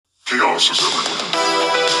Chaos is everywhere.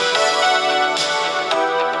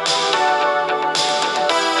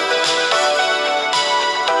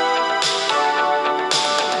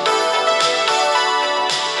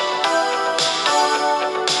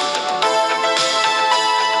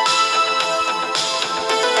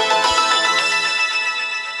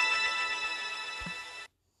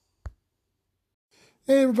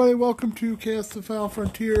 Hey everybody, welcome to Chaos the Final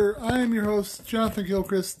Frontier. I am your host, Jonathan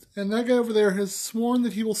Gilchrist, and that guy over there has sworn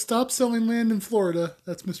that he will stop selling land in Florida.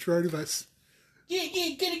 That's Mr. Artie Weiss. Yeah,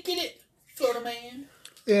 get it, Florida man.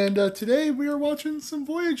 And today we are watching some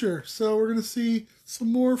Voyager, so we're going to see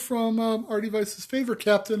some more from Artie Weiss's favorite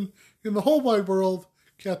captain in the whole wide world,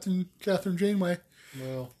 Captain Catherine Janeway.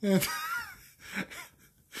 Well, And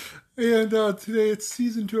today it's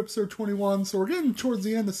Season 2, Episode 21, so we're getting towards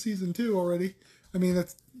the end of Season 2 already. I mean,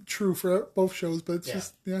 that's true for both shows, but it's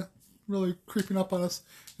just, really creeping up on us.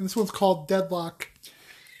 And this one's called Deadlock.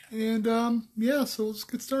 And, so we'll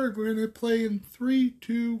just get started. We're going to play in 3,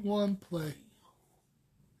 2, 1, play.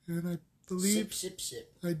 And I believe sip.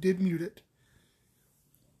 I did mute it.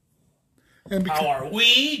 And How are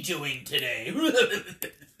we doing today?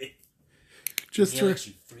 just to, you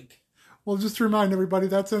freak. well, just to remind everybody,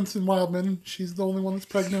 that's Ensign Wildman. She's the only one that's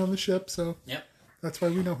pregnant on the ship, so Yep. that's why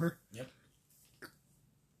we know her. Yep.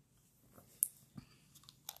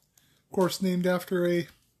 Of course, named after a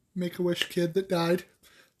Make-A-Wish kid that died.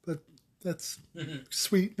 But that's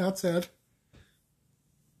sweet, not sad.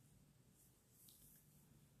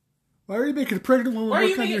 Why are you making a pregnant woman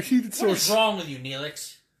work on your heated source? What is wrong with you,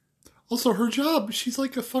 Neelix? Also, her job, she's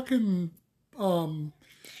like a fucking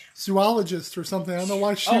zoologist or something. I don't know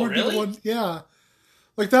why she would be the one. Yeah.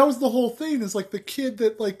 Like, that was the whole thing, is like the kid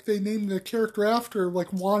that like they named the character after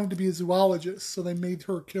like wanted to be a zoologist, so they made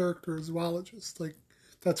her character a zoologist. Like,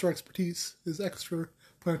 that's her expertise, is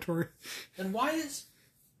extraplanetary. And why is...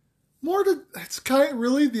 It's kind of,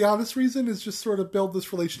 really, the honest reason is just sort of build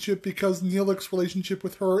this relationship because Neelix's relationship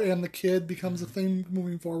with her and the kid becomes a thing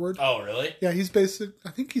moving forward. Oh, really? Yeah,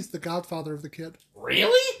 I think he's the godfather of the kid.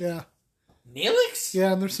 Really? Yeah. Neelix?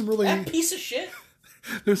 Yeah, and there's some really... That piece of shit?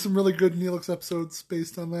 There's some really good Neelix episodes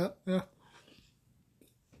based on that, yeah.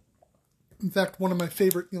 In fact, one of my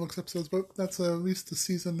favorite Neelix episodes, but that's at least a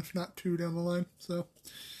season, if not 2, down the line, so...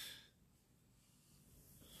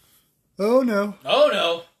 Oh, no. Oh,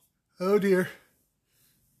 no. Oh, dear.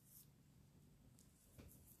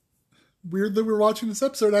 Weird that we're watching this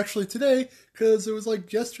episode actually today, because it was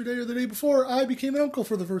like yesterday or the day before I became an uncle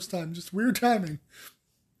for the first time. Just weird timing.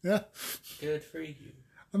 Yeah. Good for you.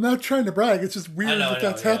 I'm not trying to brag, it's just weird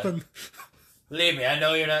that's happened. Believe me, I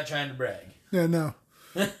know you're not trying to brag. Yeah, no.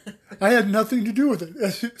 I had nothing to do with it,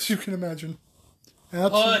 as you can imagine.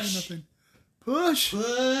 Absolutely nothing. Push!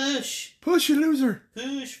 Push! Push, you loser!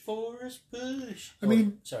 Push, Forrest, push! I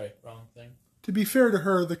mean... Sorry, wrong thing. To be fair to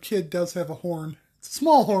her, the kid does have a horn. It's a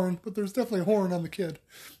small horn, but there's definitely a horn on the kid.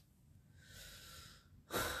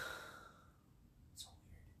 So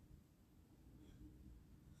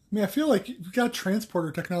I mean, I feel like you've got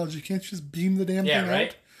transporter technology. Can't you just beam the damn thing right?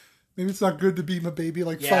 out? Maybe it's not good to beam a baby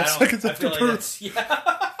like 5 seconds after birth.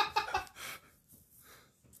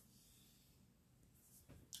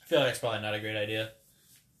 I feel like that's probably not a great idea.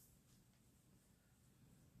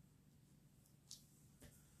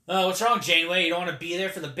 Oh, what's wrong, Janeway? You don't want to be there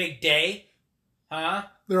for the big day? Huh?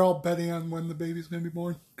 They're all betting on when the baby's going to be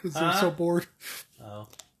born because they're so bored. Oh.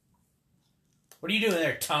 What are you doing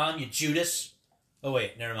there, Tom, you Judas? Oh,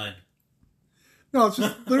 wait, never mind. No, it's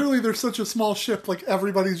just literally there's such a small ship, like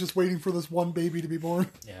everybody's just waiting for this one baby to be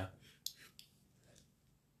born. Yeah.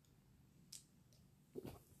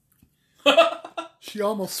 She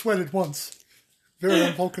almost sweated once. Very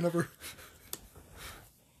un-Vulcan of her.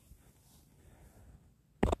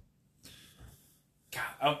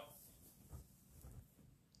 God,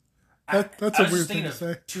 That's a weird thing to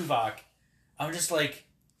say. Tuvok. I'm just like,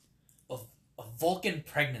 a Vulcan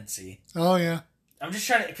pregnancy. Oh, yeah. I'm just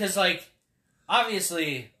trying to, because, like,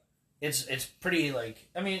 obviously, it's pretty, like,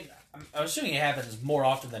 I mean, I'm assuming it happens more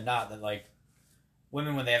often than not that, like,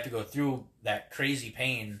 women, when they have to go through that crazy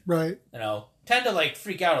pain, right, tend to, like,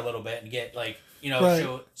 freak out a little bit and get, like,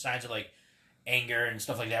 show signs of, like, anger and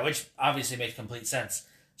stuff like that, which obviously makes complete sense.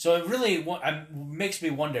 So it really makes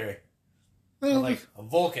me wonder, like, a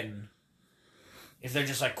Vulcan, if they're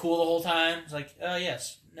just, like, cool the whole time. It's like,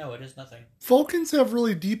 yes. No, it is nothing. Vulcans have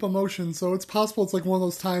really deep emotions, so it's possible it's, like, one of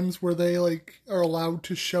those times where they, like, are allowed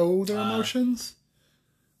to show their emotions.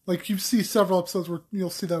 Like, you see several episodes where you'll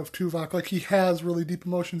see that with Tuvok. Like, he has really deep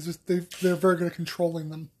emotions, just they're very good at controlling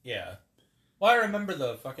them. Yeah. Well, I remember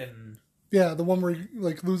the fucking... Yeah, the one where he,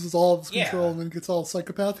 like, loses all of his control and then gets all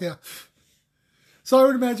psychopath, yeah. So I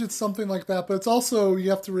would imagine it's something like that, but it's also, you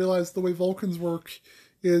have to realize the way Vulcans work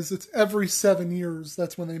is it's every 7 years,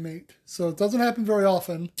 that's when they mate. So it doesn't happen very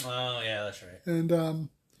often. Oh, yeah, that's right. And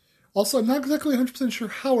also, I'm not exactly 100% sure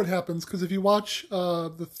how it happens, because if you watch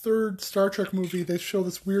the third Star Trek movie, they show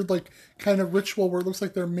this weird, like, kind of ritual where it looks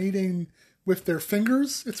like they're mating with their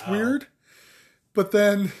fingers. It's weird. But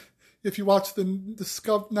then, if you watch the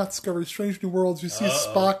not Discovery, Strange New Worlds, you see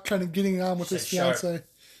Spock kind of getting on with his fiancée. Sharp.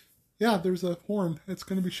 Yeah, there's a horn. It's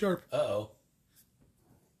going to be sharp. Uh-oh.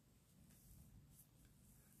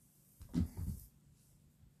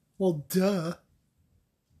 Well, duh.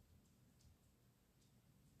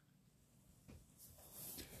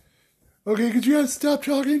 Okay, could you guys stop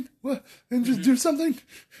talking? What? And just do something?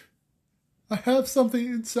 I have something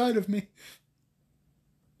inside of me.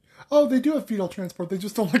 Oh, they do have fetal transport. They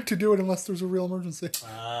just don't like to do it unless there's a real emergency.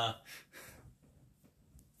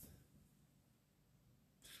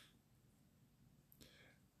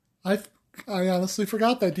 I honestly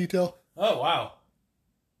forgot that detail. Oh, wow.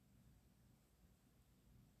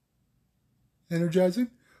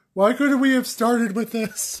 Energizing. Why couldn't we have started with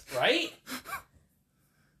this? Right?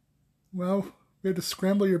 Well, we had to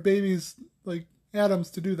scramble your baby's, like,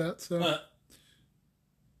 atoms to do that, so...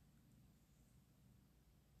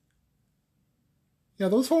 Yeah,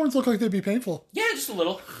 those horns look like they'd be painful. Yeah, just a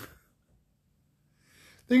little.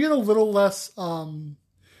 They get a little less,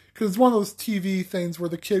 because it's one of those TV things where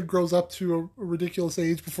the kid grows up to a ridiculous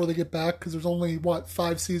age before they get back, because there's only,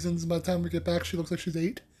 5 seasons, and by the time we get back, she looks like she's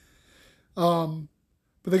 8. But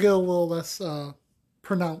they get a little less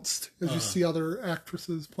pronounced as you see other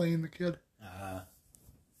actresses playing the kid.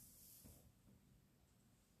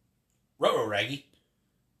 Ruh-roh, Raggy.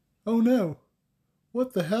 Oh no.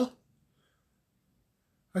 What the hell?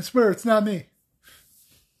 I swear it's not me.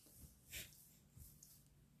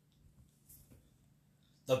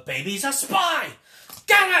 The baby's a spy!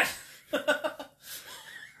 Got it!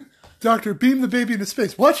 Doctor, beam the baby into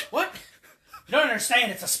space. What? What? You don't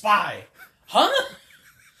understand, it's a spy. Huh?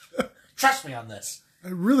 Trust me on this. I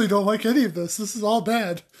really don't like any of this. This is all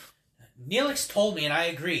bad. Neelix told me and I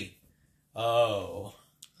agree. Oh.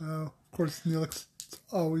 Oh, of course it's Neelix. It's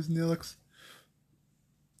always Neelix.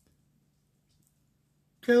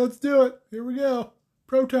 Okay, let's do it. Here we go.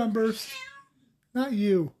 Proton burst. Not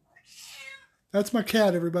you. That's my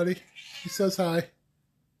cat, everybody. He says hi.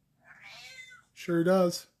 Sure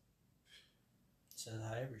does. Says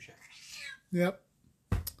hi every show. Yep.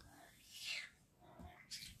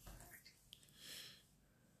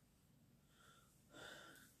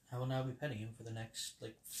 I will now be petting him for the next,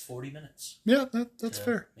 40 minutes. Yeah, that's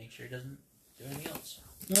fair. Make sure he doesn't do anything else.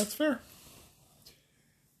 That's fair.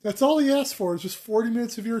 That's all he asks for is just 40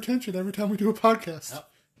 minutes of your attention every time we do a podcast. Yep.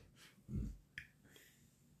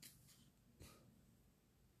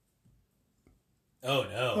 Oh,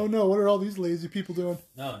 no. Oh, no. What are all these lazy people doing?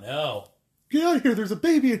 Oh, no. Get out of here. There's a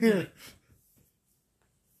baby in here.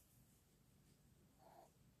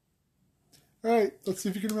 All right. Let's see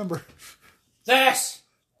if you can remember. This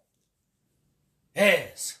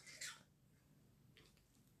is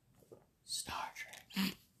Star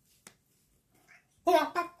Trek.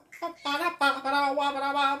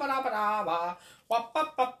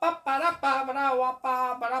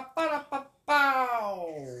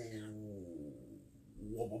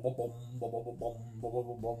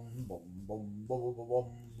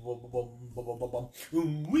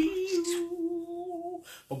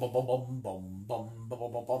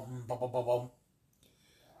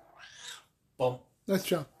 Nice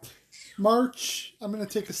job. March, I'm going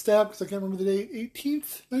to take a stab because I can't remember the date,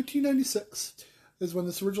 18th, 1996 is when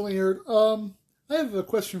this originally aired. I have a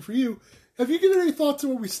question for you. Have you given any thoughts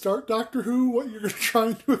on when we start Doctor Who, what you're going to try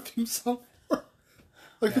and do a theme song for?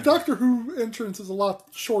 The Doctor Who entrance is a lot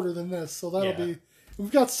shorter than this, so that'll be...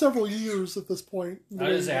 We've got several years at this point. I was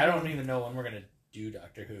going to say, I don't even know when we're going to do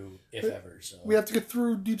Doctor Who, if ever. So we have to get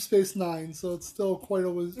through Deep Space Nine, so it's still quite a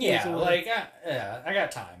ways away. I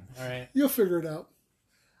got time, all right? You'll figure it out.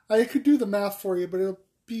 I could do the math for you, but it'll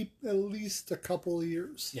be at least a couple of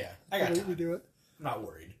years. Yeah, I got time. We do it. I'm not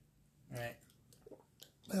worried. All right.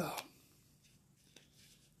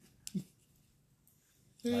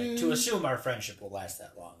 To assume our friendship will last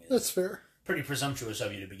that long is that's fair. Pretty presumptuous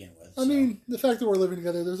of you to begin with. I mean, the fact that we're living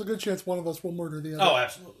together, there's a good chance one of us will murder the other. Oh,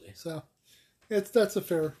 absolutely. So, that's a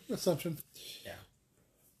fair assumption. Yeah.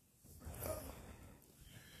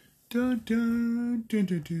 Dun, dun, dun,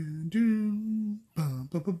 dun, dun, dun, bum,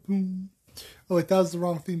 bum, bum, boom. Oh wait, that was the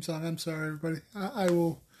wrong theme song. I'm sorry, everybody. I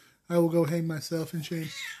will go hang myself in shame.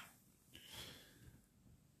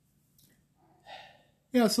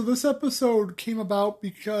 Yeah, so this episode came about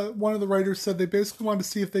because one of the writers said they basically wanted to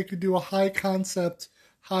see if they could do a high concept,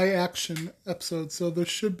 high action episode. So this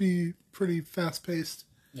should be pretty fast paced.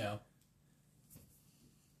 Yeah.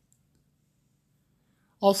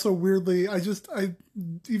 Also, weirdly,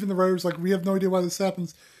 even the writers like, we have no idea why this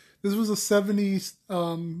happens. This was a 70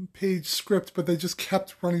 page script, but they just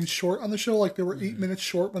kept running short on the show. Like, they were 8 minutes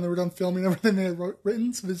short when they were done filming everything they had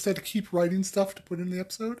written, so they just had to keep writing stuff to put in the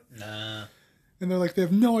episode. Nah. And they're like, they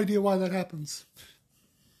have no idea why that happens.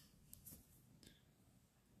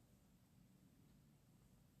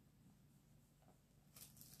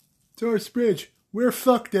 Taurus Bridge, we're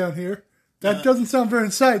fucked down here. That doesn't sound very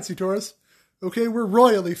sciencey, Taurus. Okay, we're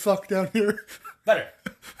royally fucked down here. Better.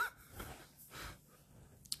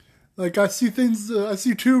 Like, I see things, I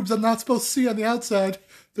see tubes I'm not supposed to see on the outside.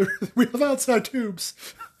 We have outside tubes.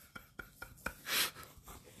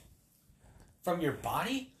 From your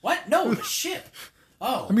body? What? No, the ship.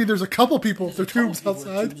 Oh. I mean, there's a couple people with their tubes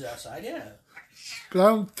outside. Tubes outside, yeah. But I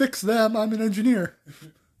don't fix them. I'm an engineer.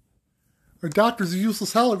 Our doctor's a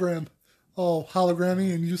useless hologram. Oh,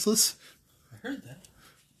 hologrammy and useless. I heard that.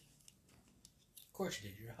 Of course you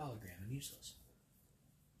did. You're a hologram and useless.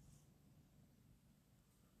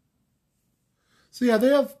 So yeah,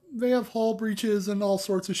 they have hull breaches and all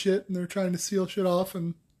sorts of shit, and they're trying to seal shit off.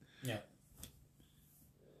 And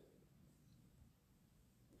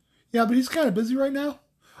yeah, but he's kind of busy right now.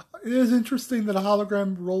 It is interesting that a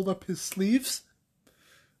hologram rolled up his sleeves.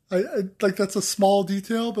 I like, that's a small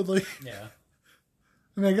detail, but like, yeah.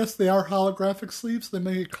 I mean, I guess they are holographic sleeves. So they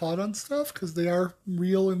may get caught on stuff because they are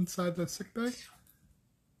real inside the sickbay.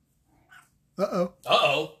 Uh-oh.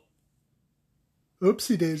 Uh-oh.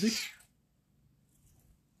 Oopsie daisy.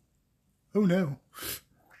 Oh no.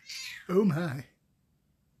 Oh my.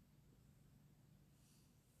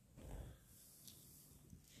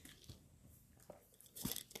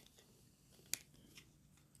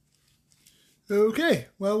 Okay,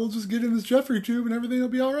 well, we'll just get in this Jeffrey tube and everything will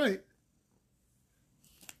be alright.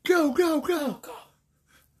 Go, go, go! Go.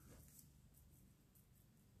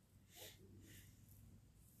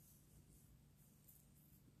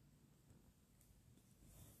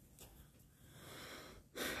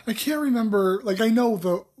 I can't remember, like, I know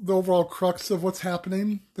the overall crux of what's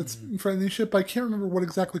happening that's in front of the ship, but I can't remember what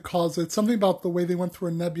exactly caused it. Something about the way they went through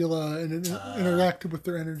a nebula and it interacted with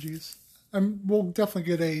their energies. We'll definitely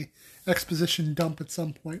get a exposition dump at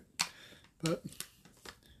some point, but...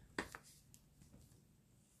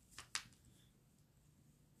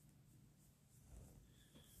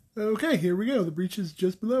 Okay, here we go. The breach is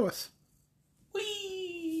just below us.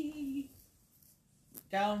 Whee!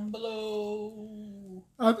 Down below.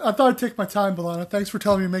 I thought I'd take my time, Balana. Thanks for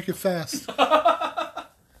telling me to make it fast. Now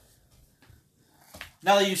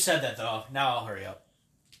that you said that, though, now I'll hurry up.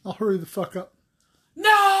 I'll hurry the fuck up.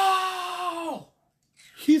 No!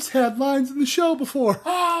 He's had lines in the show before.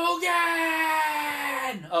 Hogan!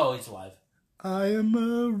 Oh, he's alive. I am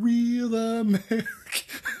a real American.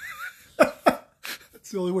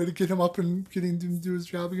 That's the only way to get him up and getting him to do his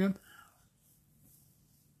job again.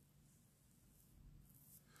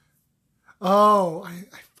 Oh, I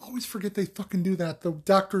always forget they fucking do that. The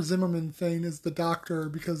Dr. Zimmerman thing is the doctor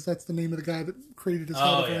because that's the name of the guy that created his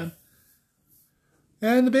hologram.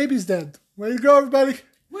 Yeah. And the baby's dead. Way to go, everybody.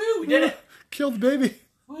 Woo, we did it. Killed the baby.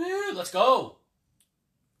 Woo, let's go.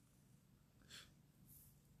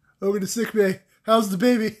 Over to sick bay. How's the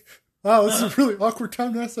baby? Wow, this is a really awkward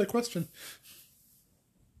time to ask that question.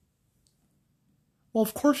 Well,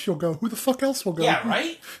 of course you'll go. Who the fuck else will go? Yeah,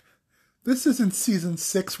 right? This isn't season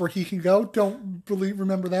 6 where he can go. Don't really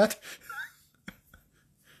remember that.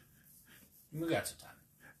 We got some time.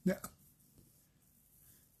 Yeah.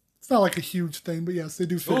 It's not like a huge thing, but yes, they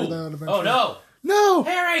do figure that out eventually. Oh, no. No!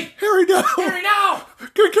 Harry! Harry, no! Harry, no!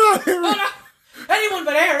 Good God, Harry! Oh, no. Anyone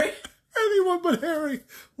but Harry! Anyone but Harry!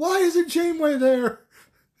 Why isn't Janeway there?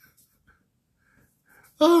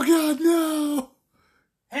 Oh, God, no!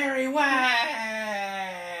 Harry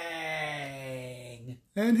Wang!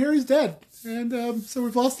 And Harry's dead. And so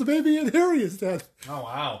we've lost the baby and Harry is dead. Oh,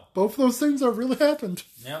 wow. Both of those things have really happened.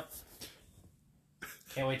 Yep.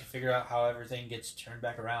 Can't wait to figure out how everything gets turned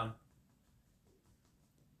back around.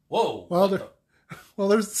 Whoa. Well,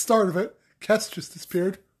 there's the start of it. Kess just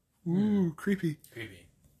disappeared. Ooh, creepy. Creepy.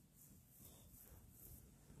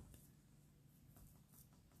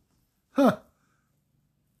 Huh.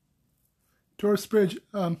 Taurus Bridge.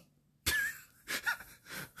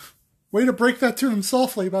 Way to break that to them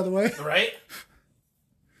softly, by the way. Right?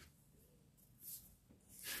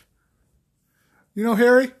 You know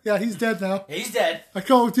Harry? Yeah, he's dead now. Yeah, he's dead. I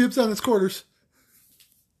call dibs on his quarters.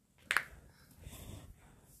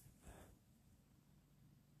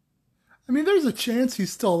 I mean, there's a chance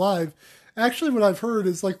he's still alive. Actually, what I've heard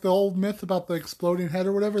is like the old myth about the exploding head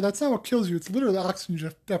or whatever. That's not what kills you. It's literally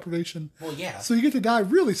oxygen deprivation. Well, yeah. So you get to die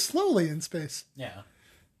really slowly in space. Yeah. I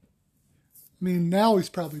mean, now he's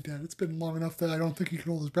probably dead. It's been long enough that I don't think he can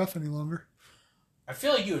hold his breath any longer. I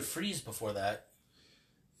feel like you would freeze before that.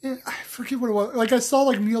 Yeah, I forget what it was. Like, I saw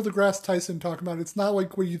like Neil deGrasse Tyson talk about it. It's not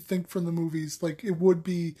like what you think from the movies. Like, it would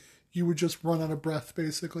be, you would just run out of breath,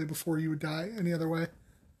 basically, before you would die any other way.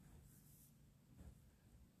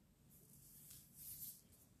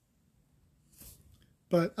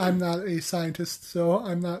 But I'm not a scientist, so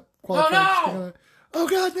I'm not qualified. Oh, no! Oh,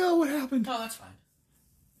 God, no, what happened? No, that's fine.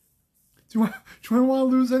 Do you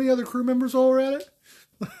want to lose any other crew members while we're at it?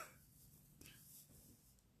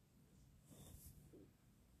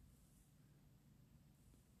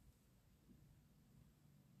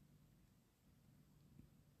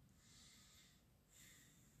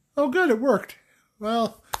 Oh, good, it worked.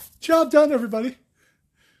 Well, job done, everybody.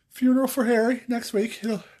 Funeral for Harry next week.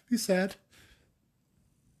 It'll be sad.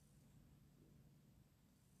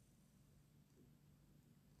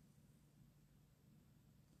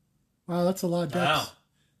 Wow, that's a lot of deaths.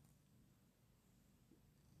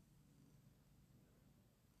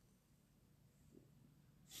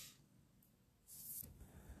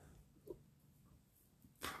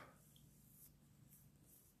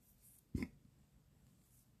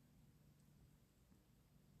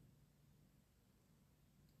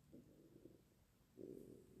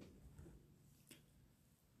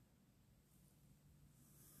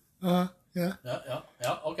 Wow. Yeah.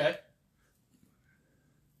 Yeah, okay.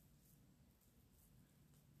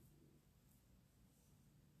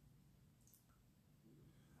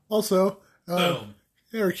 Also, Boom.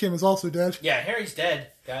 Harry Kim is also dead. Yeah, Harry's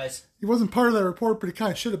dead, guys. He wasn't part of that report, but he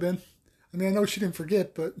kind of should have been. I mean, I know she didn't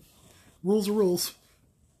forget, but rules are rules.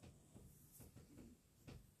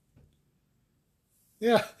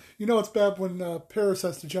 Yeah, you know it's bad when Paris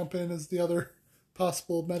has to jump in as the other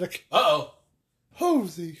possible medic. Uh-oh.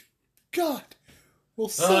 Hosey. God.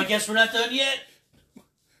 I guess we're not done yet.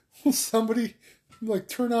 Will somebody, like,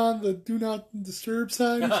 turn on the do not disturb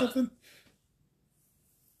sign or something?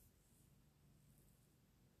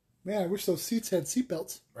 Man, I wish those seats had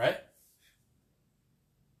seatbelts. Right?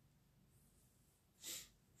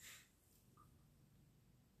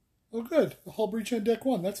 Oh, good. A hull breach on deck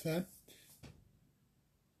 1. That's fine.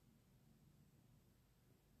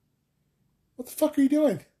 What the fuck are you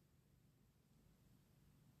doing?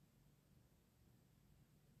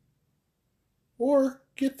 Or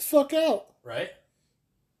get the fuck out. Right?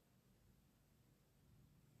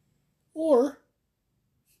 Or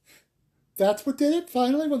that's what did it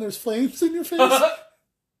finally when there's flames in your face?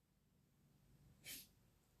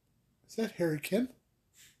 Is that Harry Kim?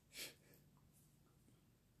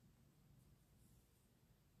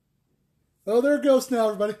 Oh, there are ghosts now,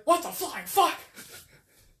 everybody. What the flying fuck?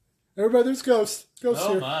 Everybody, there's ghosts. Ghosts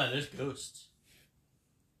here. Oh my, there's ghosts.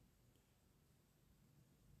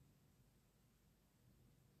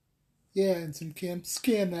 Yeah, and some Kim.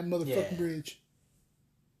 Scan that motherfucking bridge.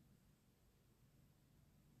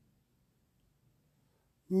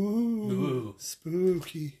 Ooh,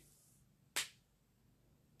 spooky.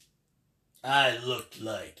 I looked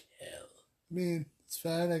like hell. I mean, it's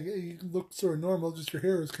fine. You look sort of normal, just your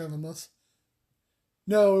hair was kind of a mess.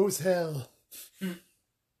 No, it was hell.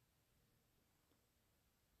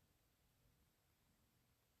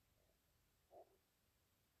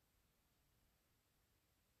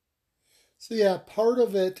 So yeah, part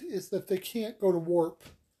of it is that they can't go to warp.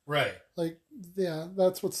 Right. Like, yeah,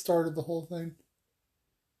 that's what started the whole thing.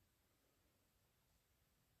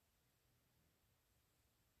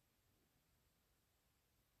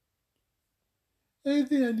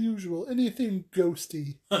 Anything unusual, anything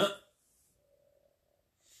ghosty. Hey,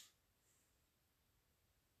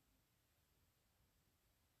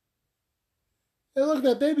 look,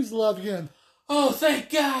 that baby's alive again. Oh, thank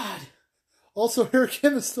God! Also, Harry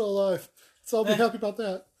Kim is still alive. So I'll be happy about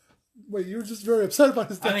that. Wait, you were just very upset about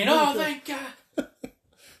his death. I mean, oh, thank God!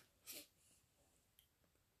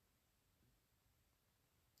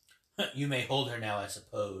 You may hold her now, I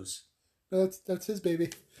suppose. That's his baby.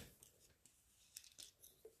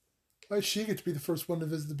 Why does she get to be the first one to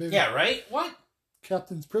visit the baby? Yeah, right? What?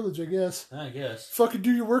 Captain's privilege, I guess. I guess. Fucking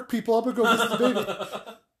do your work, people. I'm gonna go visit the baby.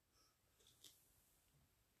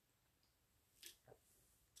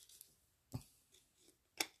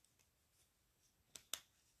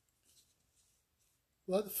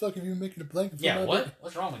 Why the fuck are you making a blanket for my what? baby?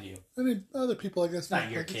 What's wrong with you? I mean, other people, I guess.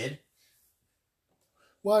 Not your kid.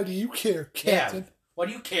 Why do you care, Captain? Yeah. Why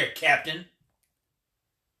do you care, Captain?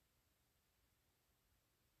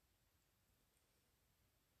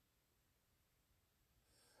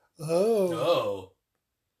 Oh. Oh.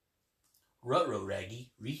 Ruh-roh,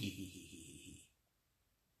 Raggy. Ree.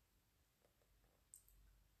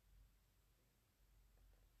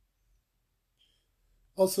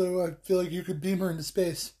 Also, I feel like you could beam her into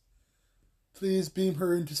space. Please beam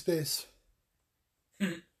her into space.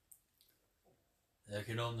 There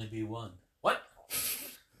can only be one. What?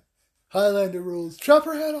 Highlander rules. Chop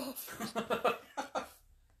her head off.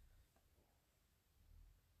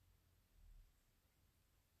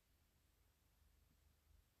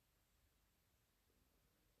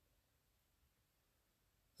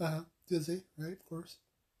 Dizzy, right? Of course.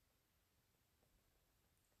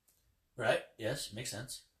 Right. Yes. Makes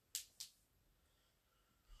sense.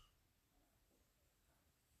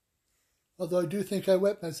 Although I do think I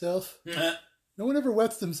wet myself. No one ever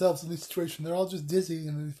wets themselves in this situation. They're all just dizzy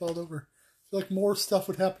and they fall over. I feel like more stuff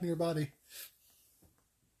would happen to your body.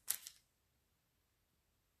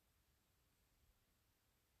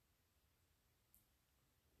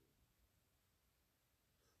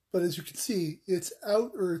 But as you can see, it's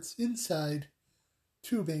out or it's inside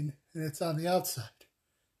tubing and it's on the outside.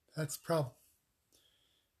 That's the problem.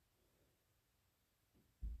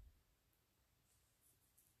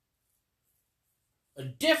 A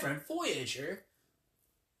different Voyager?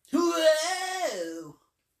 Whoa!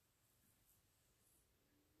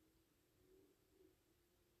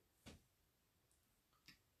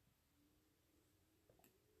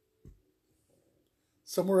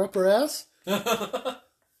 Somewhere up her ass?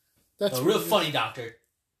 That's a real funny, Doctor.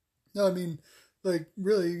 No, I mean, like,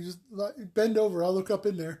 really, just bend over. I'll look up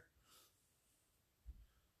in there.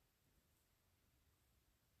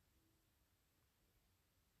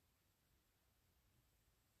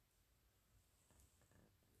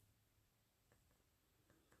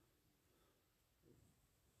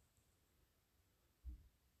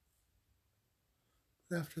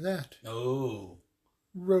 After that,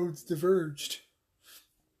 roads diverged.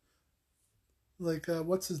 Like,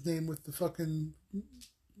 what's his name with the fucking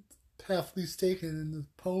path least taken in the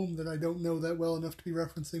poem that I don't know that well enough to be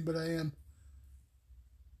referencing, but I am.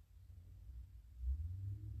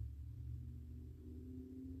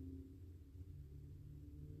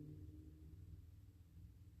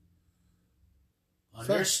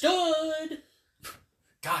 Understood.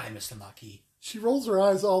 God, I missed the Maquis. She rolls her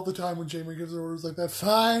eyes all the time when Janeway gives her orders like that.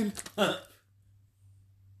 Fine.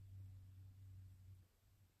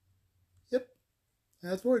 Yep.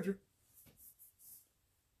 That's Voyager.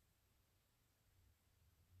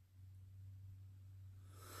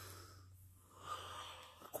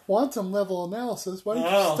 Quantum level analysis? Why don't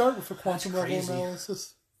you start with a quantum level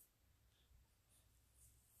analysis?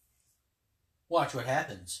 Watch what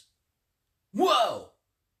happens. Whoa!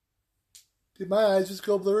 Did my eyes just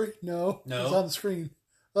go blurry? No. No. It's on the screen.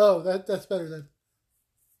 Oh, that's better then.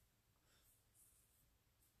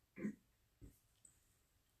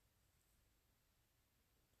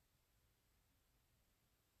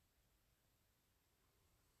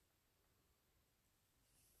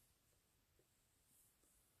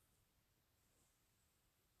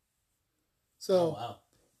 So,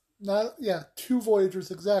 two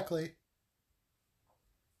Voyagers exactly.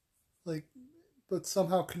 Like, but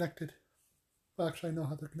somehow connected. Well, actually, I know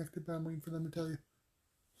how they're connected, but I'm waiting for them to tell you.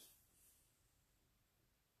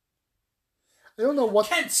 I don't know what...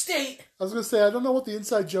 Kent State! I was going to say, I don't know what the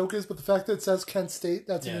inside joke is, but the fact that it says Kent State,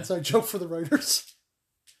 that's an inside joke for the writers.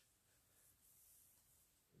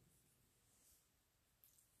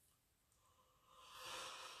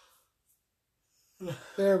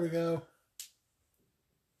 There we go.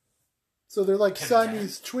 So they're like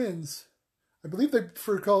Siamese twins. I believe they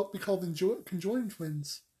prefer to be called conjoined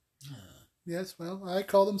twins. Yes, well, I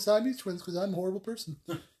call them Siamese twins because I'm a horrible person.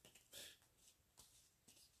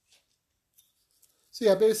 So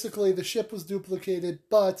yeah, basically the ship was duplicated,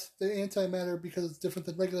 but the antimatter, because it's different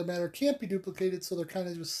than regular matter, can't be duplicated, so they're kind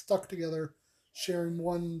of just stuck together, sharing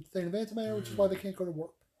one thing of antimatter, which is why they can't go to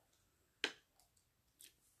warp.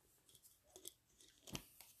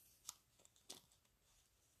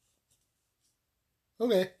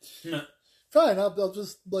 Okay. No. Fine, I'll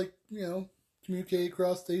just, communicate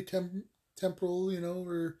across the temporal,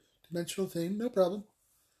 or dimensional thing. No problem.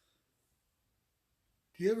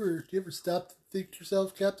 Do you ever stop to think to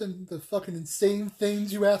yourself, Captain, the fucking insane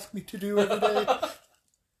things you ask me to do every day?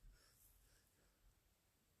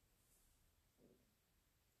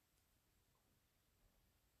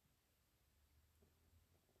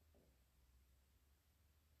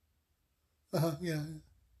 Yeah.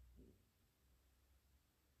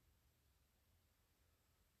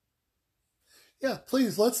 Yeah,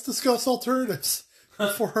 please, let's discuss alternatives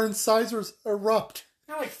before her incisors erupt.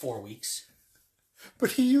 Not like 4 weeks.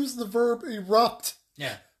 But he used the verb erupt.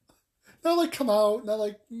 Yeah. Not like come out, not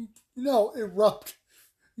like, no, erupt.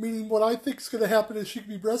 Meaning what I think is going to happen is she could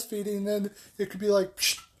be breastfeeding, and then it could be like,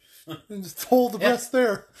 psh, and just hold the breast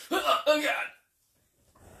there. Oh, God.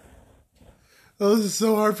 Oh, this is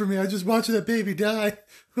so hard for me. I just watched that baby die.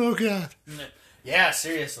 Oh, God. Yeah,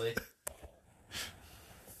 seriously.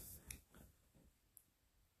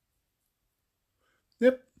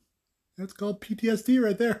 Yep. That's called PTSD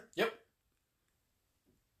right there. Yep.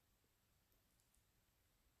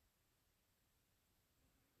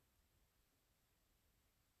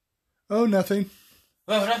 Oh, nothing.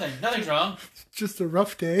 Oh, nothing. Nothing's wrong. Just a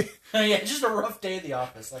rough day. Yeah, just a rough day at the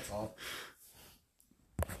office, that's all.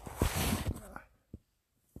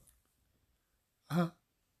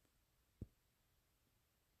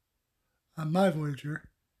 On my Voyager,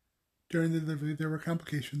 during the delivery, there were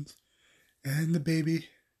complications, and the baby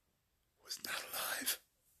was not alive.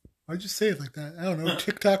 Why'd you say it like that? I don't know.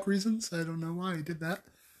 TikTok reasons? I don't know why he did that.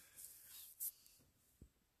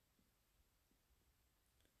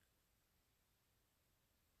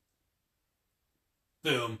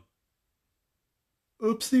 Boom.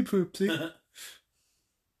 Oopsie poopsie.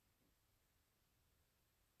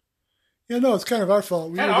 Yeah, no, it's kind of our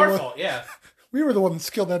fault. Kind of our fault, yeah. We were the one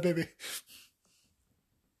that killed that baby.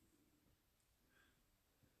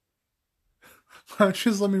 Why don't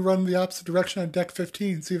you just let me run the opposite direction on deck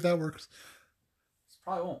 15, see if that works.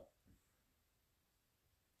 Probably won't.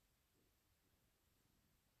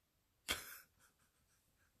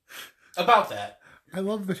 About that. I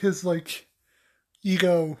love that his, like,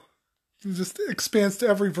 ego just expands to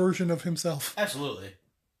every version of himself. Absolutely.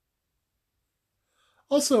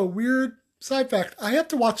 Also, weird side fact. I have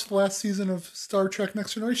to watch the last season of Star Trek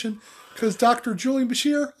Next Generation because Dr. Julian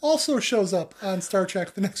Bashir also shows up on Star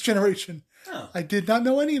Trek The Next Generation. Oh. I did not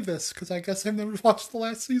know any of this because I guess I've never watched the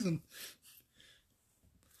last season.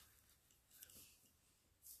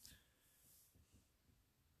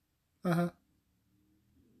 Uh-huh.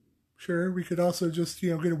 Sure, we could also just,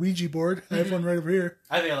 get a Ouija board. I have one right over here.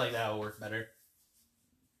 I feel like that would work better.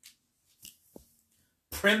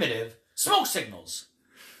 Primitive smoke signals.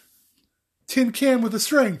 Tin can with a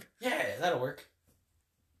string. Yeah, that'll work.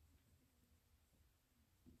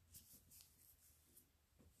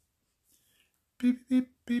 Beep, beep,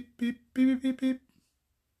 beep, beep, beep, beep, beep.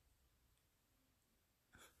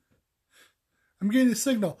 I'm getting a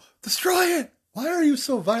signal. Destroy it! Why are you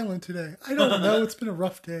so violent today? I don't know. It's been a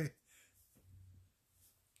rough day.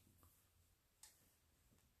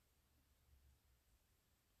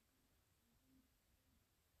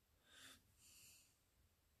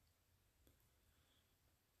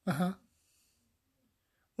 Uh-huh.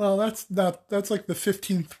 Well, that's like the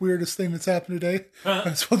 15th weirdest thing that's happened today.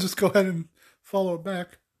 So I'll just go ahead and follow it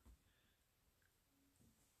back.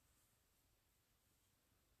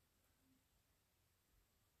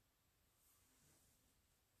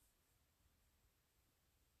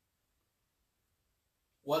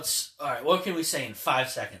 Alright, what can we say in 5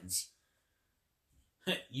 seconds?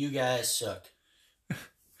 You guys suck.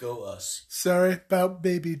 Go us. Sorry about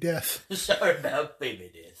baby death. Sorry about baby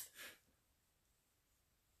death.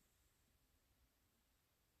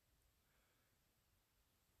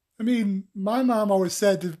 I mean, my mom always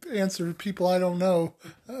said to answer people I don't know,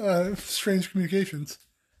 strange communications.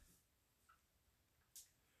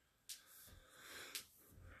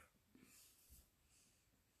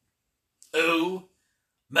 Oh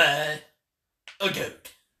my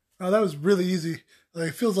goat. Oh, that was really easy. Like,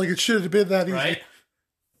 it feels like it should have been that easy. Right?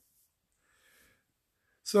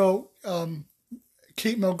 So,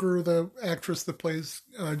 Kate Mulgrew, the actress that plays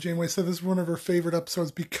Janeway, said this is one of her favorite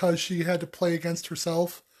episodes because she had to play against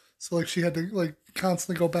herself. So, like, she had to, like,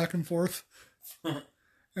 constantly go back and forth.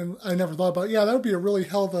 And I never thought about, that would be a really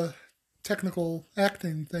hell of a technical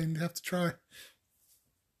acting thing to have to try.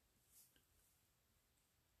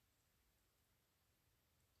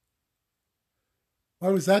 Why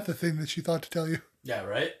was that the thing that she thought to tell you? Yeah,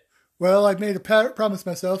 right? Well, I'd made a promise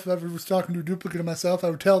myself. If I ever was talking to a duplicate of myself, I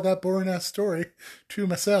would tell that boring-ass story to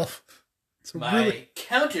myself. So My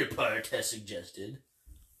counterpart has suggested.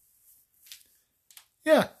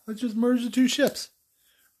 Yeah, let's just merge the two ships.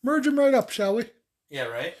 Merge them right up, shall we? Yeah,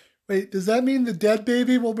 right? Wait, does that mean the dead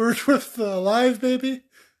baby will merge with the alive baby?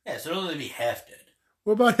 Yeah, so it'll only be half dead.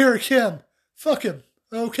 What about Harry Kim? Fuck him.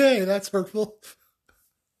 Okay, that's hurtful.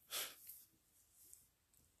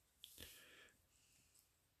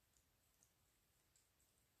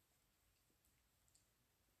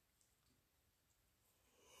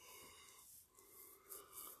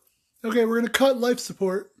 Okay, we're going to cut life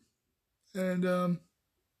support. And, So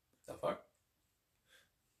far?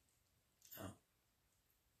 Oh.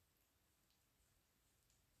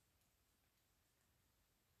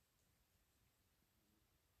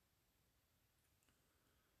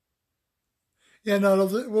 Yeah, no,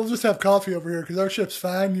 we'll just have coffee over here because our ship's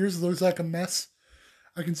fine. Yours looks like a mess.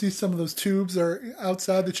 I can see some of those tubes are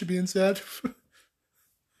outside that should be inside.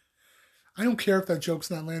 I don't care if that joke's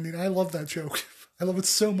not landing. I love that joke. I love it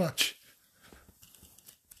so much.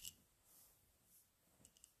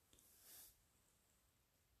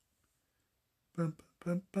 Bum,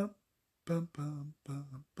 bum, bum, bum, bum,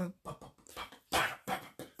 bum, bum.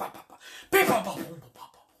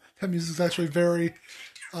 That music is actually very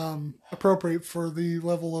appropriate for the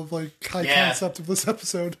level of like high concept of this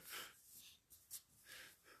episode.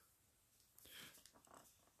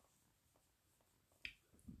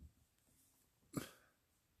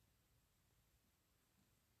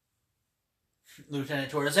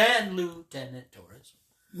 Lieutenant Torres and Lieutenant Torres.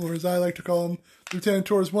 Or as I like to call them, Lieutenant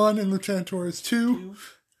Torres 1 and Lieutenant Torres 2.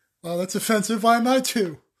 Wow, that's offensive. Why am I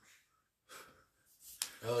 2?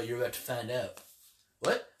 Oh, you're about to find out.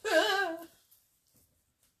 What?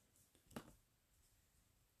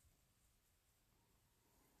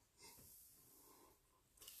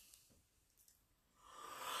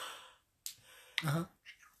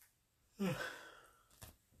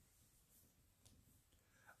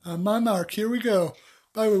 My mark, here we go.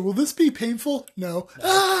 By the way, will this be painful? No.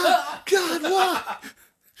 Ah! God, why?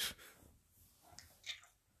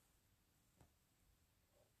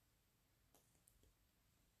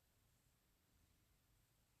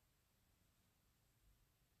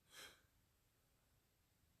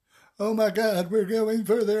 Oh my God, we're going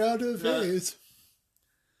further out of phase.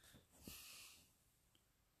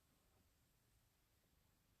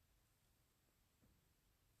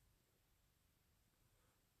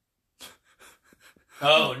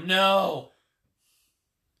 Oh no!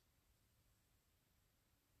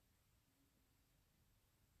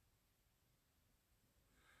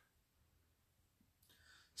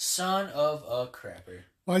 Son of a crapper.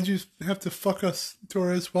 Why'd you have to fuck us,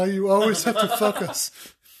 Torres? Why do you always have to fuck us?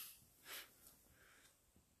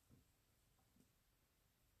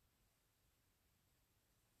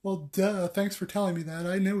 Well, duh. Thanks for telling me that.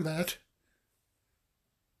 I knew that.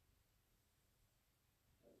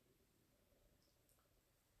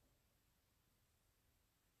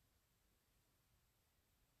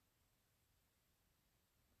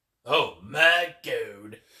 Oh my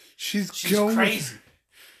God. She's going crazy.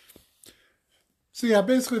 So yeah,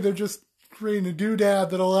 basically they're just creating a doodad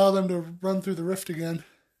that'll allow them to run through the rift again.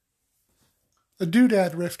 A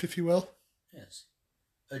doodad rift, if you will. Yes.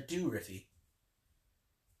 A do-riffy.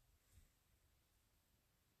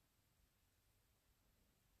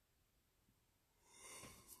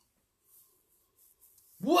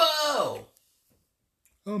 Whoa!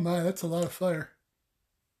 Oh my, that's a lot of fire.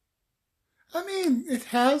 I mean, it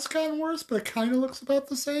has gotten worse, but it kind of looks about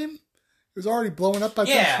the same. It was already blowing up by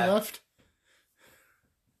the time she left.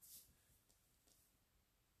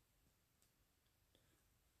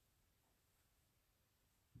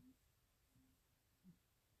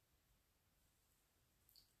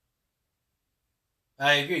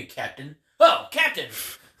 I agree, Captain. Oh, Captain!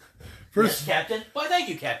 First, yes, Captain. Why, thank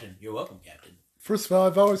you, Captain. You're welcome, Captain. First of all,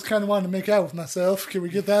 I've always kind of wanted to make out with myself. Can we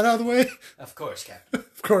get that out of the way? Of course, Captain.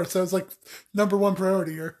 Of course, that was like #1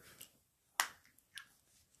 priority here.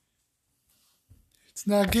 It's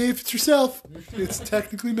not gay if it's yourself. It's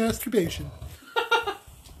technically masturbation.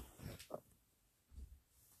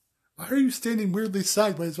 Why are you standing weirdly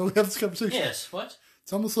sideways while we have this conversation? Yes, what?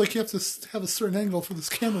 It's almost like you have to have a certain angle for this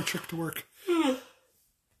camera trick to work.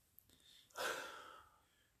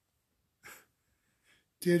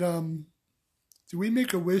 Did we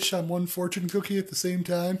make a wish on one fortune cookie at the same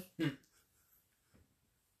time? Yeah,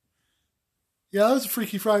 that was a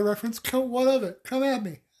Freaky Friday reference. What of it? Come at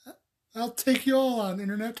me. I'll take you all on,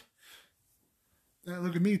 internet. Now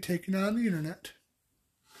look at me taking on the internet.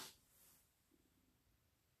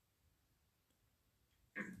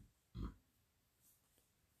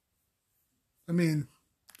 I mean,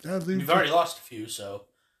 we've already lost a few, so.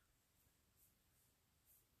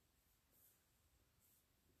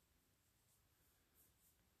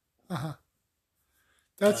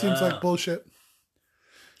 That seems like bullshit.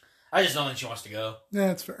 I just don't think she wants to go. Yeah,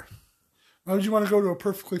 that's fair. Why would you want to go to a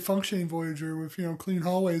perfectly functioning Voyager with, clean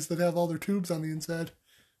hallways that have all their tubes on the inside?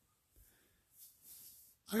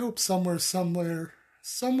 I hope someplace,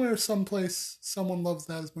 someone loves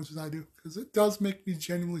that as much as I do. Because it does make me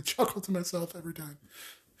genuinely chuckle to myself every time.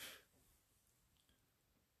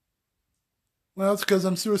 Well, it's because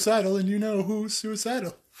I'm suicidal, and you know who's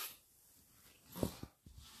suicidal.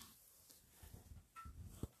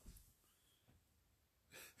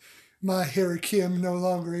 My Harry Kim no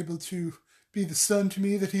longer able to be the son to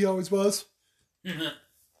me that he always was.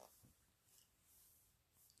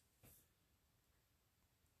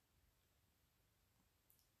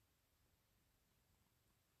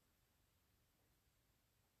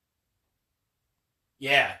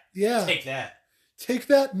 Yeah. Yeah. Take that. Take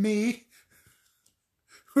that, me.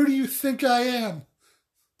 Who do you think I am?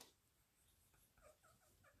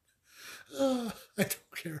 I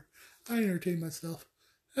don't care. I entertain myself.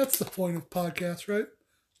 That's the point of podcasts, right?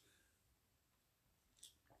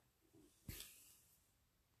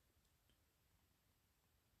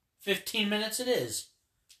 $15 it is.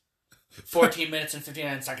 14 minutes and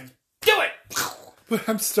 59 seconds. Do it! But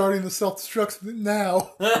I'm starting the self-destruct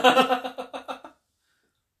now.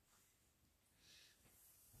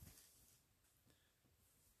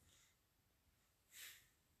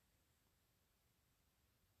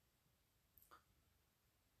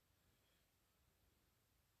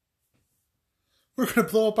 We're going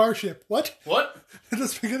to blow up our ship. What? What? It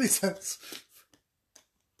doesn't make any sense.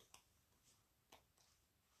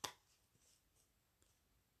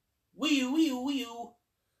 Wee-oo.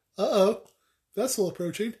 Uh-oh. Vessel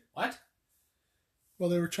approaching. What? Well,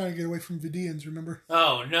 they were trying to get away from Vidians, remember?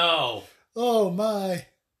 Oh, no. Oh, my.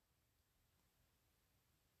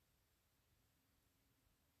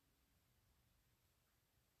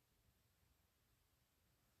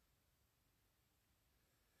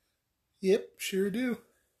 Yep, sure do.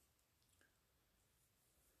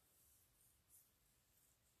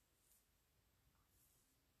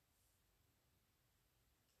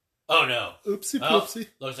 Oh, no. Oopsie poopsie.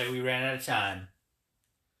 Oh, looks like we ran out of time.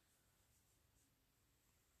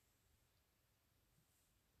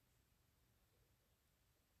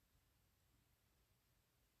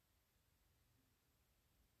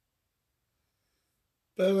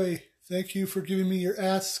 By the way, thank you for giving me your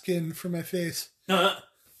ass skin for my face.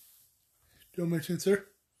 Don't mention it, sir.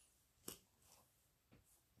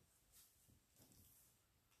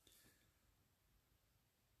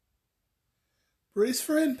 Brace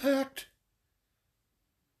for impact.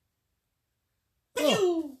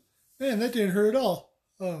 Oh, man, that didn't hurt at all.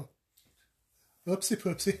 Oh. Whoopsie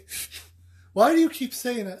poopsie. Why do you keep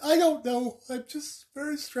saying that? I don't know. I'm just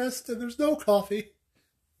very stressed and there's no coffee.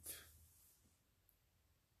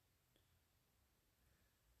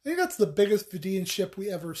 I think that's the biggest Vidian ship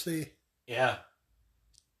we ever see. Yeah.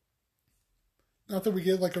 Not that we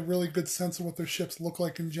get like a really good sense of what their ships look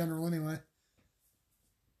like in general anyway.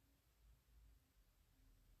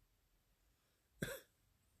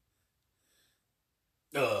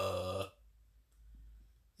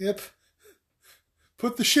 Yep.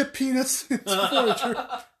 Put the ship penis in Voyager.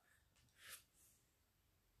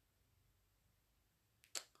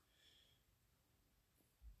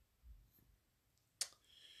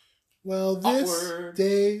 Well, this Awkward.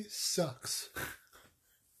 day sucks.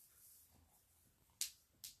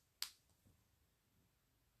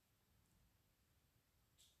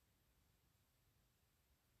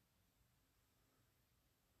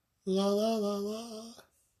 La la la la.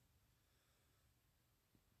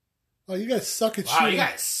 Oh, you guys suck at shooting. Wow, you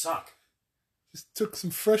guys suck. Just took some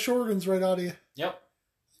fresh organs right out of you. Yep.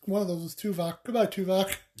 One of those was Tuvok. Goodbye,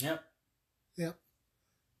 Tuvok. Yep. Yep.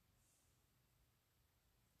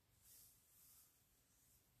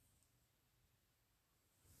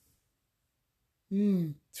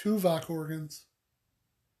 Tuvok organs.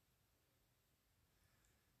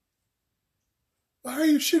 Why are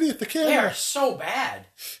you shooting at the camera? They are so bad.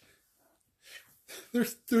 They're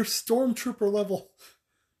stormtrooper level.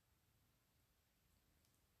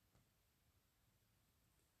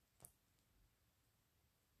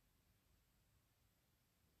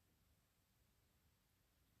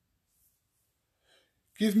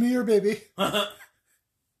 Give me your baby.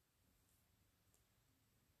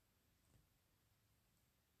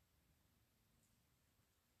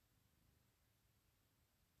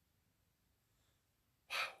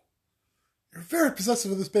 You're very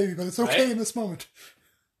possessive of this baby, but it's okay in this moment.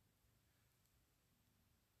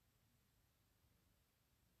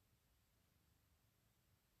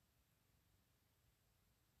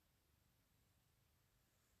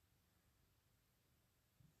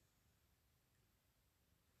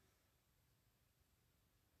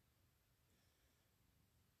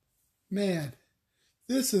 Man,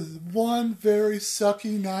 this is one very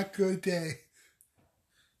sucky, not good day.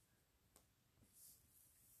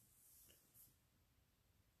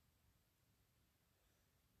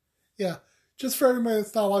 Yeah, just for everybody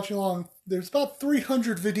that's not watching along, there's about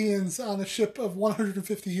 300 Vidians on a ship of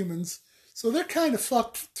 150 humans. So they're kind of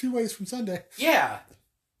fucked 2 ways from Sunday. Yeah.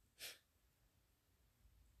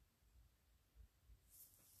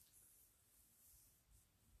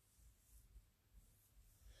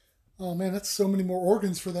 Oh man, that's so many more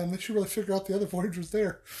organs for them. They should really figure out the other Voyagers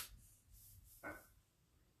there.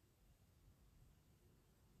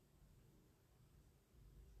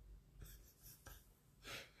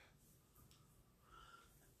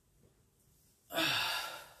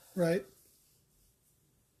 Right.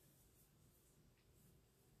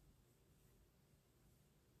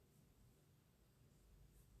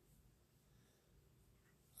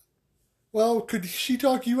 Well, could she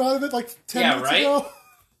talk you out of it like 10 minutes ago?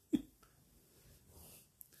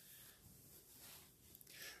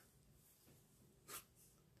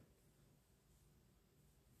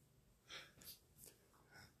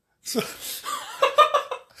 So,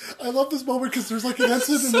 I love this moment because there's like an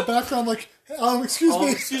incident in the background, like, excuse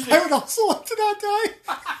me, I would also like to not die.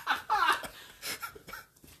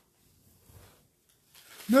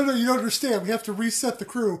 No, you don't understand. We have to reset the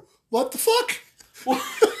crew. What the fuck? Well,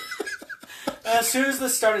 as soon as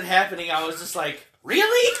this started happening, I was just like,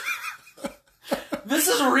 really? This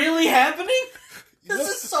is really happening? This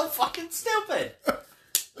is so fucking stupid.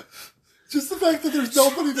 Just the fact that there's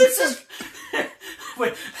nobody that's like...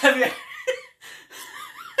 Wait, have you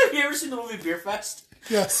ever seen the movie Beer Fest?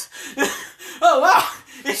 Yes. Oh, wow.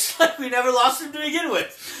 It's like we never lost him to begin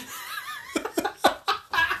with.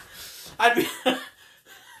 I'd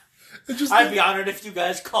be honored if you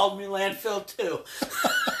guys called me landfill too.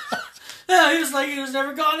 No, he was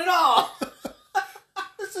never gone at all.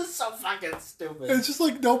 This is so fucking stupid. It's just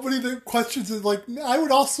like nobody that questions it. Like, I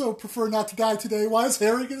would also prefer not to die today. Why is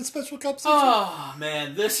Harry getting a special cup? Oh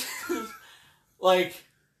man, this is like,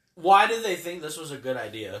 why did they think this was a good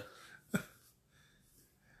idea?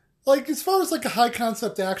 Like, as far as like a high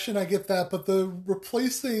concept action, I get that, but the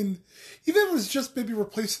replacing, even if it was just maybe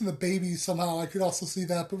replacing the baby somehow, I could also see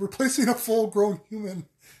that. But replacing a full grown human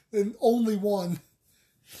and only one.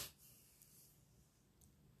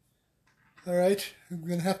 All right, I'm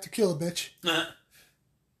gonna have to kill a bitch.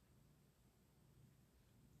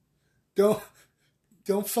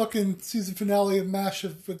 Don't fucking season finale of MASH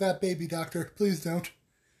with that baby, Doctor. Please don't.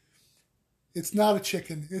 It's not a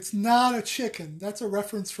chicken. It's not a chicken. That's a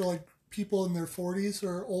reference for like people in their 40s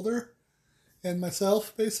or older, and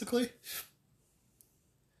myself, basically.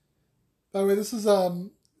 By the way, this is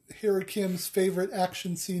Harry Kim's favorite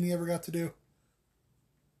action scene he ever got to do.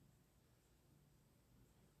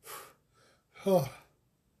 Oh.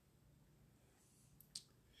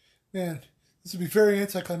 Man, this would be very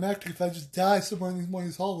anticlimactic if I just die somewhere in one of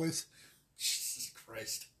these hallways. Jesus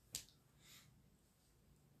Christ.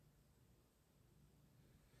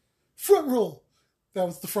 Front roll! That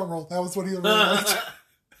was the front roll. That was what he really liked.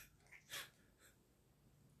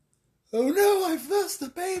 Oh no, I've lost the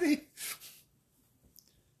baby!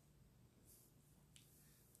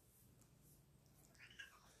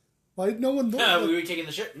 Why did no one know? We were taking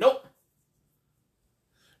the shit? Nope.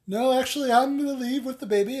 No, actually, I'm going to leave with the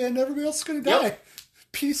baby and everybody else is going to die. Yep.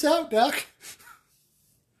 Peace out, Doc.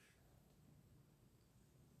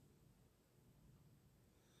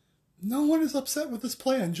 No one is upset with this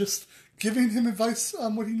plan. Just giving him advice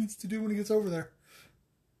on what he needs to do when he gets over there.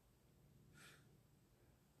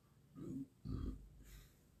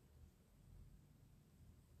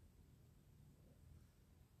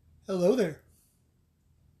 Hello there.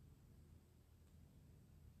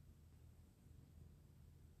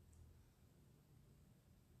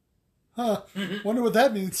 Huh. Wonder what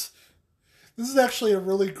that means. This is actually a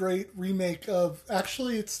really great remake of...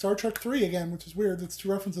 Actually, it's Star Trek 3 again, which is weird. It's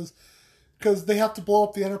two references. Because they have to blow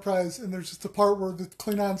up the Enterprise, and there's just a part where the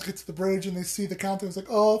Klingons get to the bridge, and they see the countdown. It's like,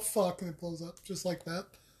 oh, fuck, and it blows up. Just like that.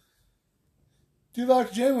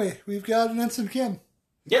 Tuvok Janeway, we've got an Ensign Kim.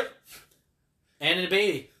 Yep. And a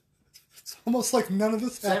baby. It's almost like none of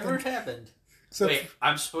this Never happened. Except wait,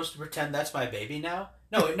 I'm supposed to pretend that's my baby now?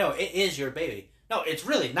 No, it is your baby. No, it's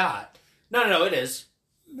really not. No, it is.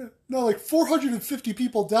 No, like 450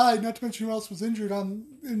 people died, not to mention who else was injured in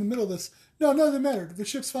the middle of this. No, none of them mattered. The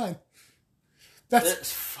ship's fine.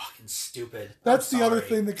 That's fucking stupid. That's the other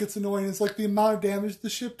thing that gets annoying is like the amount of damage the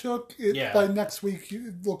ship took. By next week,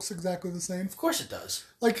 it looks exactly the same. Of course it does.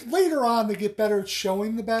 Like later on, they get better at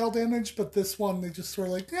showing the battle damage, but this one, they just sort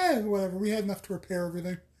of like, whatever. We had enough to repair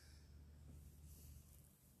everything.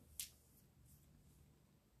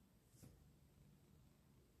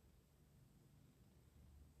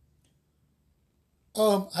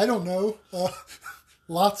 I don't know.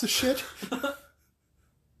 Lots of shit.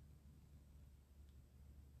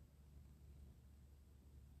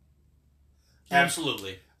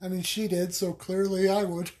 Absolutely. I mean, she did, so clearly I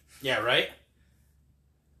would. Yeah, right?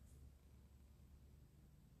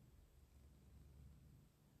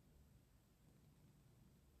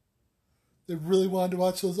 They really wanted to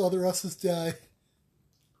watch those other S's die.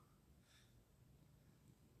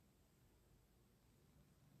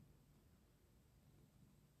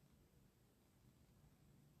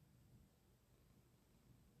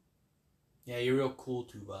 Yeah, you're real cool,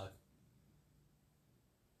 Tuvok.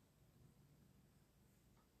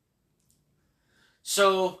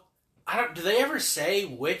 So, do they ever say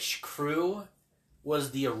which crew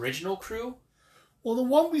was the original crew? Well, the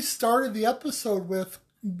one we started the episode with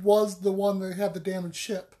was the one that had the damaged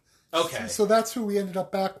ship. Okay. So that's who we ended up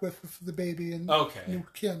back with the baby and new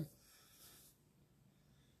Kim.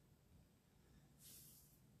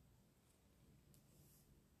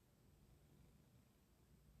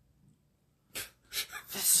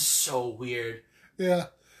 This is so weird. Yeah.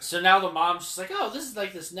 So now the mom's just like, oh, this is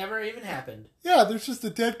like this never even happened. Yeah, there's just a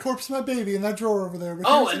dead corpse of my baby in that drawer over there.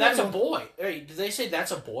 But and that's a boy. Hey, did they say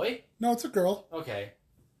that's a boy? No, it's a girl. Okay.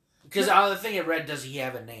 Because on the thing I read, does he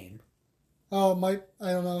have a name? Oh,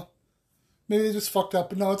 I don't know. Maybe they just fucked up.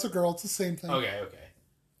 But no, it's a girl. It's the same thing. Okay.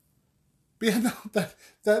 But yeah, no,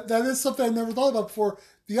 that is something I never thought about before.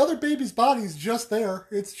 The other baby's body's just there.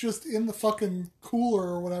 It's just in the fucking cooler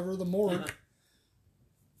or whatever, the morgue.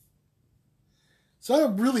 So I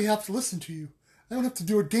don't really have to listen to you. I don't have to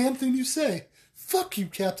do a damn thing you say. Fuck you,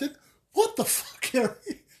 Captain. What the fuck,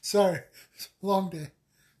 Harry? Sorry. It's a long day.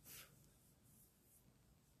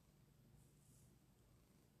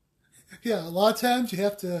 Yeah, a lot of times you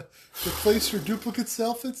have to replace your duplicate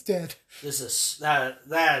self that's dead.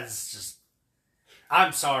 That is just...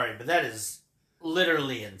 I'm sorry, but that is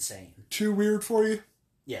literally insane. Too weird for you?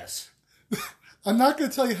 Yes. I'm not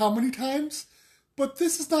going to tell you how many times, but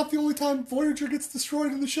this is not the only time Voyager gets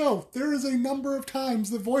destroyed in the show. There is a number of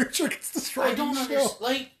times that Voyager gets destroyed in the show.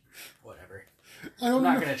 Whatever. I'm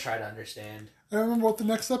not going to try to understand. I don't remember what the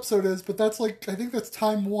next episode is, but that's I think that's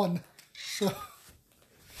time 1. So,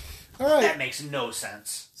 all right. That makes no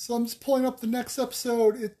sense. So I'm just pulling up the next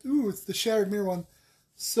episode. It's the Shattered Mirror one.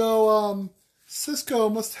 So, Cisco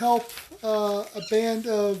must help a band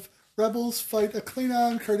of rebels fight a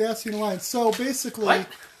Klingon Cardassian alliance. So basically... What?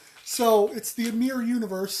 So it's the mirror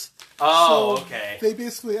universe. Oh, so okay. They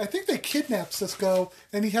basically, I think they kidnap Cisco,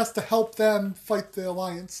 and he has to help them fight the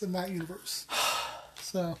Alliance in that universe.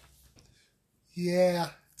 So,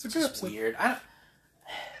 yeah, it's a good episode. Weird.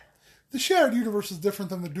 The shared universe is different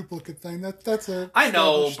than the duplicate thing. That's a. I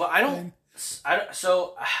know, but I don't.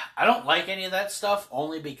 I don't like any of that stuff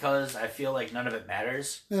only because I feel like none of it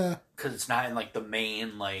matters. Yeah. Because it's not in like the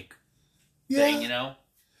main thing, you know.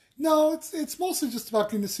 No, it's mostly just about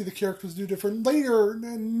getting to see the characters do different. Later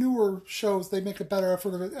and newer shows, they make a better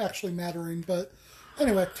effort of it actually mattering. But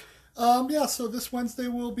anyway, so this Wednesday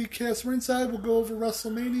will be Chaos Ringside. We'll go over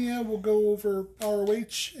WrestleMania. We'll go over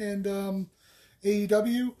ROH and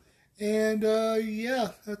AEW. And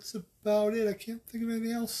that's about it. I can't think of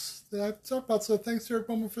anything else that I have to talk about. So thanks to Eric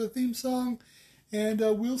Bowman for the theme song. And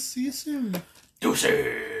we'll see you soon.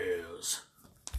 Deuces!